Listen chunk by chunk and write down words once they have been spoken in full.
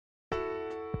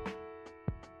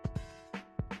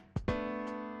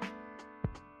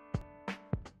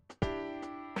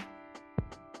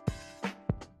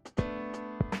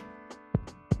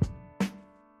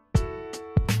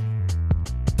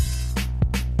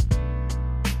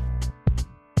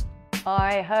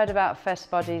I heard about Fest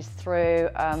Buddies through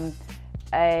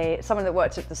someone that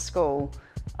worked at the school.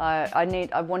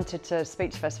 I wanted to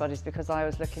speak to Fest Buddies because I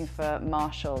was looking for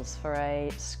marshals for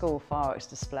a school fireworks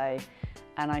display,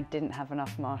 and I didn't have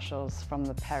enough marshals from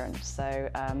the parents. So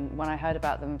when I heard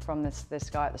about them from this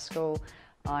guy at the school,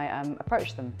 I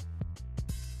approached them.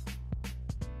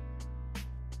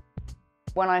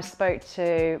 When I spoke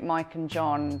to Mike and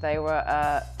John, they were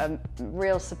a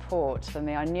real support for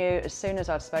me. I knew as soon as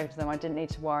I'd spoken to them, I didn't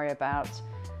need to worry about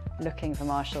looking for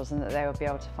marshals and that they would be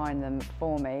able to find them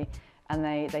for me. And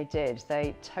they did.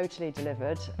 They totally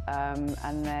delivered,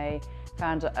 and they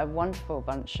found a wonderful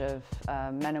bunch of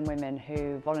men and women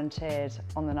who volunteered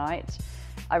on the night.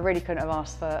 I really couldn't have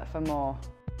asked for more.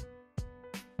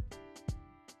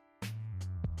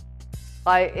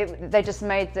 They just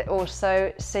made it all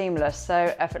so seamless,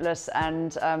 so effortless,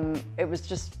 and it was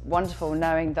just wonderful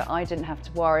knowing that I didn't have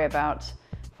to worry about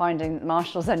finding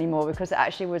marshals anymore, because it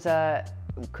actually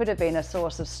could have been a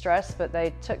source of stress, but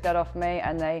they took that off me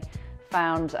and they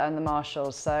found the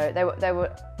marshals. So they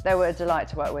were a delight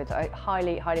to work with. I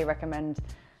highly recommend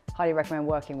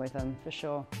working with them for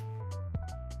sure.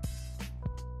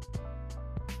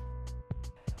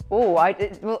 Well,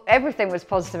 everything was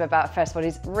positive about Fest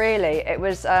Buddies. Really, it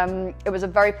was a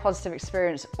very positive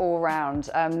experience all round.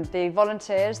 The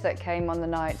volunteers that came on the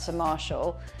night to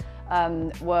marshal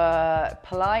were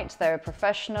polite, they were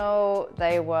professional,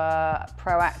 they were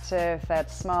proactive, they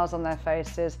had smiles on their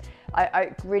faces.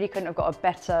 I really couldn't have got a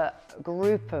better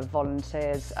group of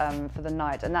volunteers for the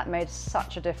night, and that made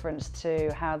such a difference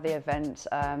to how the event,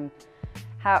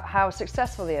 how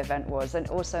successful the event was, and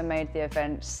also made the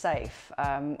event safe.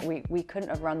 We couldn't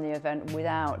have run the event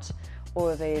without all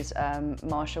of these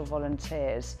marshal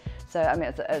volunteers. So I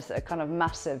mean, it's a kind of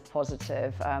massive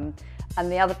positive. And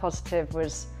the other positive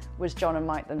was John and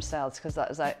Mike themselves, because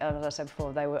as I said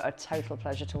before, they were a total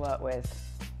pleasure to work with.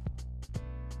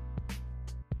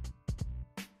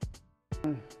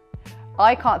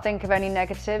 I can't think of any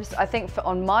negatives. I think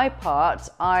on my part,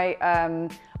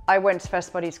 I went to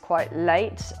Fest Buddies quite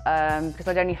late because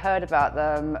I'd only heard about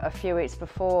them a few weeks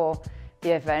before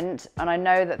the event, and I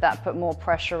know that put more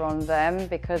pressure on them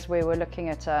because we were looking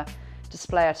at a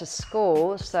display at a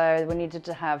school, so we needed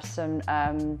to have some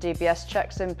DBS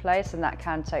checks in place, and that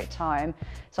can take time.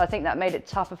 So I think that made it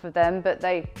tougher for them, but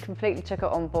they completely took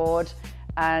it on board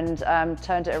and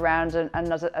turned it around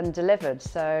and delivered,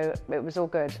 so it was all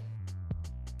good.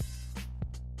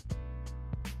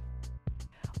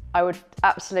 I would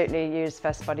absolutely use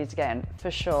Fest Buddies again, for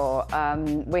sure.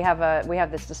 We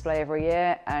have this display every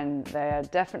year, and they're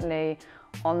definitely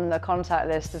on the contact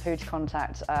list of who to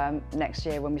contact next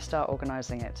year when we start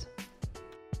organising it.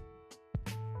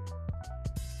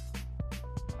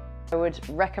 I would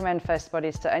recommend Fest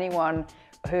Buddies to anyone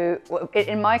who,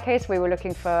 in my case, we were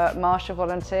looking for marshal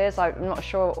volunteers. I'm not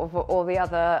sure of all the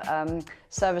other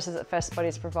services that Fest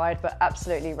Buddies provide, but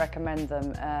absolutely recommend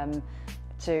them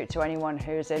to anyone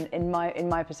who's in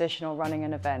my position or running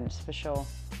an event, for sure.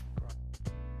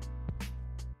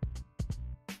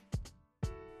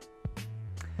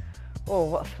 Oh,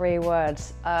 what 3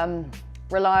 words?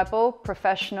 Reliable,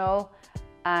 professional,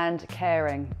 and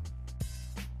caring.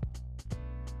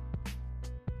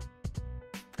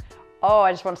 Oh,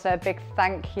 I just want to say a big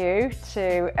thank you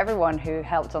to everyone who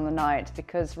helped on the night,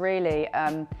 because really,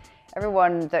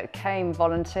 everyone that came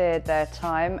volunteered their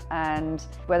time, and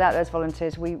without those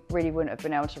volunteers, we really wouldn't have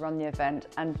been able to run the event.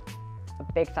 And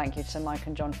a big thank you to Mike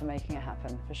and John for making it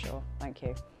happen, for sure. Thank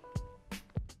you.